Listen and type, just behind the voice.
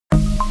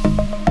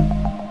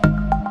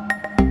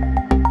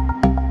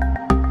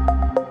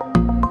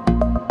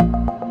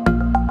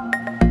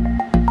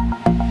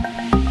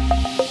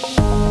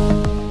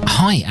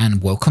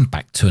and welcome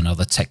back to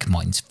another Tech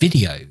Minds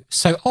video.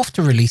 So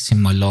after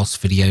releasing my last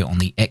video on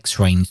the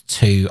X-Range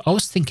 2, I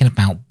was thinking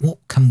about what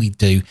can we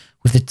do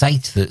with the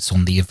data that's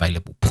on the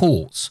available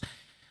ports.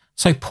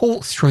 So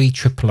port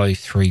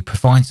 3003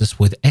 provides us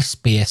with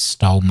SBS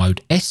style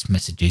mode S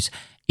messages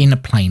in a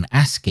plain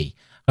ASCII,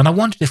 and I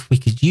wondered if we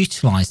could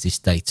utilize this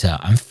data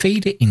and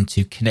feed it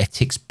into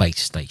Kinetic's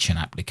BaseStation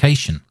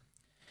application.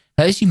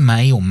 As you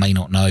may or may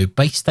not know,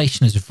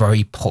 BaseStation is a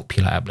very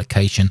popular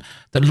application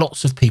that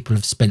lots of people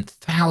have spent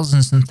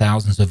thousands and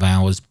thousands of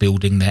hours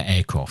building their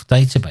aircraft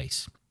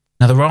database.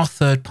 Now, there are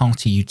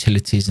third-party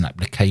utilities and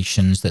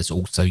applications. There's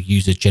also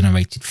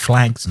user-generated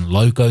flags and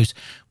logos,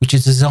 which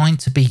is designed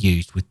to be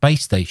used with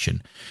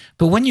BaseStation.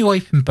 But when you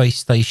open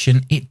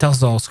BaseStation, it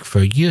does ask for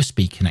a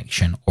USB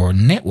connection or a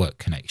network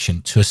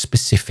connection to a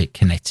specific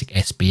Kinetic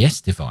SBS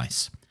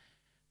device.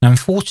 Now,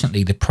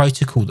 unfortunately, the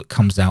protocol that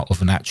comes out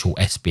of an actual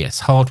SBS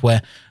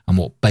hardware and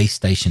what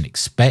BaseStation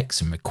expects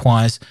and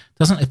requires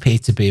doesn't appear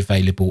to be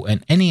available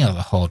in any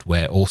other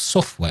hardware or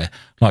software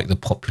like the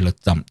popular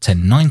Dump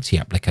 1090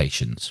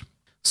 applications.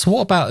 So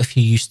what about if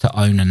you used to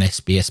own an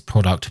SBS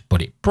product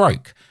but it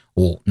broke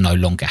or no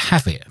longer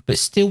have it, but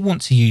still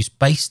want to use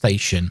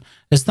BaseStation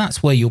as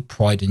that's where your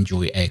pride and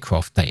joy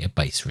aircraft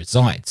database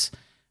resides?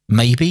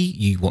 Maybe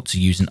you want to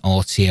use an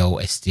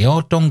RTL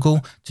SDR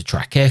dongle to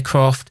track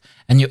aircraft,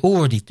 and you're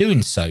already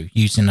doing so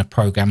using a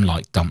program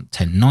like Dump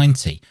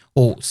 1090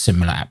 or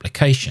similar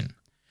application.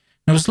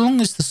 Now, as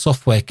long as the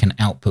software can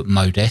output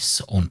Mode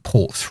S on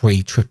port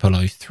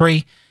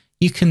 3003,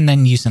 you can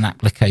then use an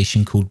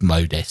application called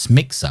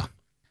ModeSMixer.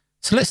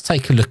 So let's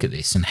take a look at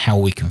this and how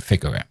we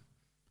configure it.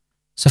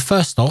 So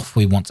first off,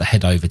 we want to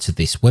head over to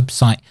this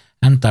website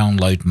and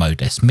download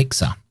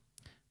ModeSMixer.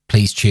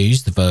 Please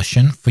choose the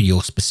version for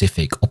your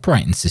specific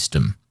operating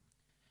system.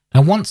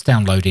 Now, once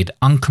downloaded,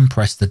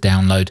 uncompress the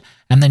download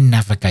and then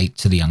navigate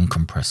to the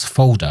uncompressed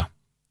folder.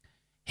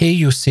 Here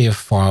you'll see a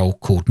file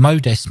called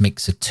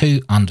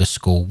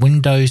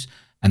ModeSMixer2_Windows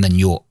and then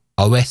your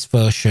OS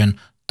version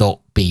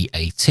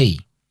 .bat.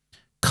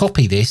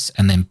 Copy this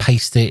and then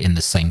paste it in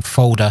the same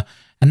folder,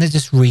 and then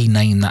just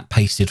rename that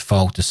pasted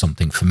file to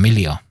something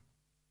familiar.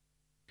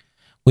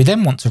 We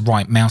then want to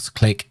right mouse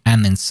click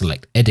and then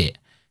select Edit.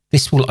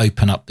 This will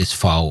open up this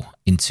file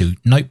into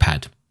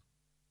Notepad.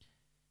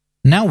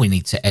 Now we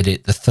need to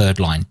edit the third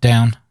line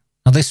down.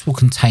 Now this will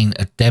contain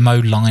a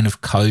demo line of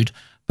code,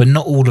 but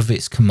not all of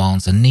its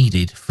commands are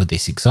needed for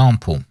this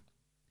example.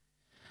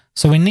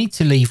 So we need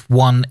to leave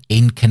one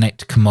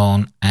in-connect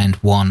command and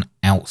one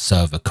out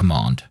server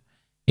command.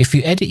 If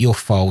you edit your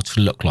file to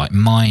look like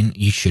mine,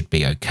 you should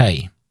be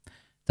okay.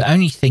 The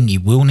only thing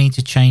you will need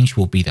to change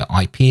will be the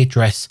IP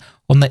address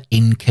on the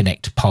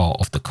in-connect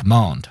part of the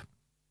command.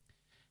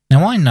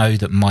 Now I know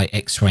that my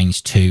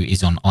X-Range 2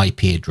 is on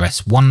IP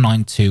address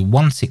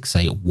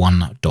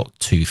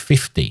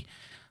 192.168.1.250,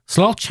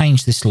 so I'll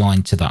change this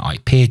line to that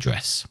IP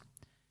address.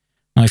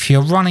 Now if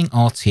you're running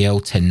RTL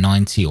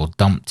 1090 or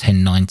Dump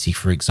 1090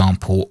 for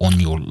example on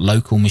your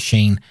local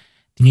machine,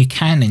 then you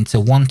can enter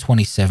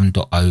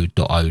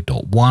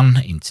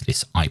 127.0.0.1 into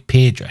this IP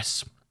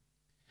address.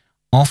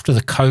 After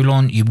the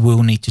colon, you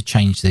will need to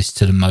change this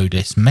to the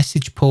ModeS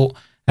message port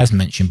as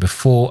mentioned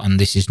before, and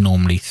this is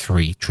normally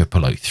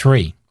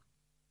 3003.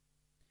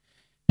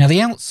 Now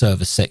the out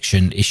server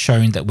section is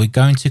showing that we're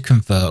going to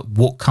convert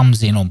what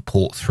comes in on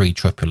port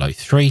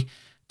 3003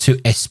 to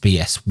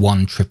SBS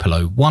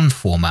 1001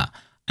 format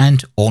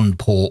and on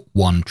port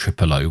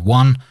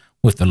 1001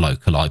 with the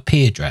local IP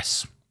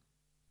address.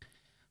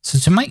 So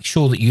to make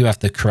sure that you have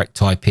the correct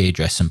IP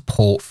address and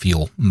port for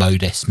your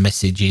ModeS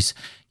messages,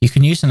 you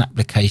can use an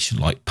application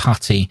like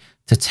Putty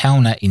to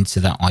telnet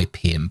into that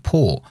IP and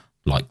port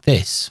like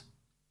this.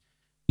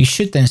 You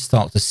should then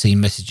start to see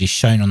messages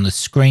shown on the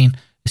screen,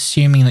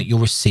 assuming that your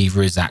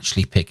receiver is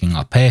actually picking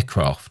up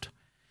aircraft.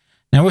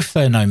 Now, if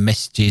there are no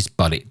messages,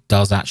 but it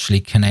does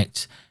actually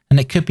connect, then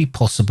it could be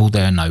possible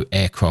there are no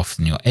aircraft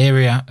in your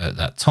area at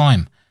that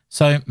time,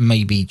 so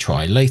maybe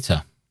try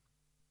later.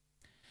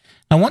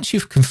 Now, once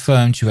you've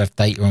confirmed you have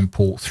data on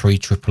port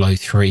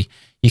 3003,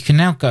 you can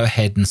now go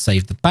ahead and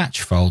save the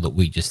batch file that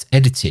we just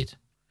edited.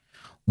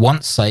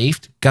 Once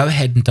saved, go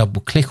ahead and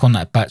double click on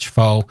that batch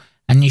file,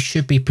 and you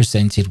should be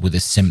presented with a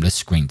similar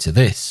screen to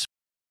this.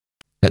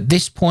 At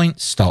this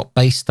point, start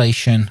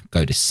BaseStation,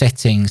 go to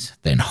Settings,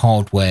 then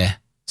Hardware,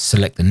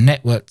 select the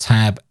Network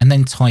tab, and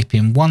then type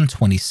in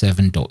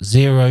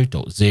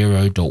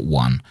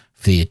 127.0.0.1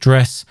 for the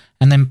address,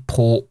 and then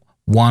port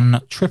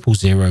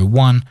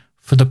 10001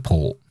 for the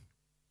port.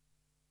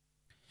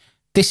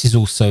 This is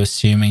also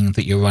assuming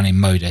that you're running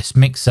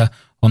ModeSMixer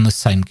on the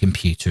same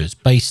computer as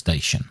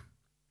BaseStation.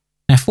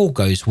 Now, if all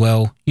goes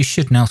well, you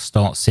should now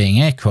start seeing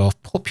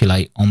aircraft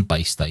populate on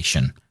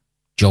BaseStation.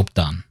 Job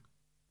done.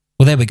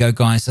 Well, there we go,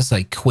 guys. That's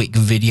a quick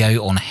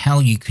video on how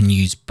you can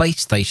use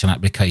BaseStation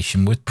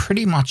application with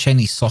pretty much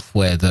any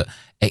software that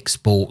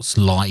exports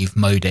live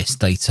ModeS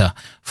data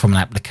from an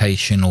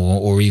application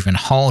or even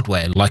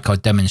hardware like I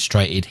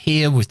demonstrated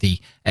here with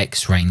the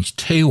X-Range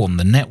 2 on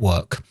the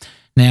network.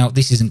 Now,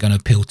 this isn't going to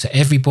appeal to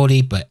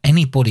everybody, but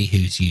anybody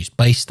who's used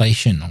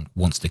BaseStation and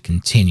wants to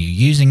continue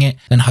using it,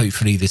 then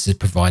hopefully this has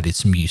provided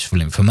some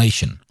useful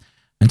information.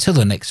 Until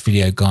the next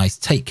video, guys,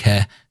 take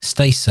care,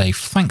 stay safe,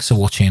 thanks for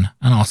watching,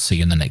 and I'll see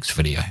you in the next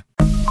video.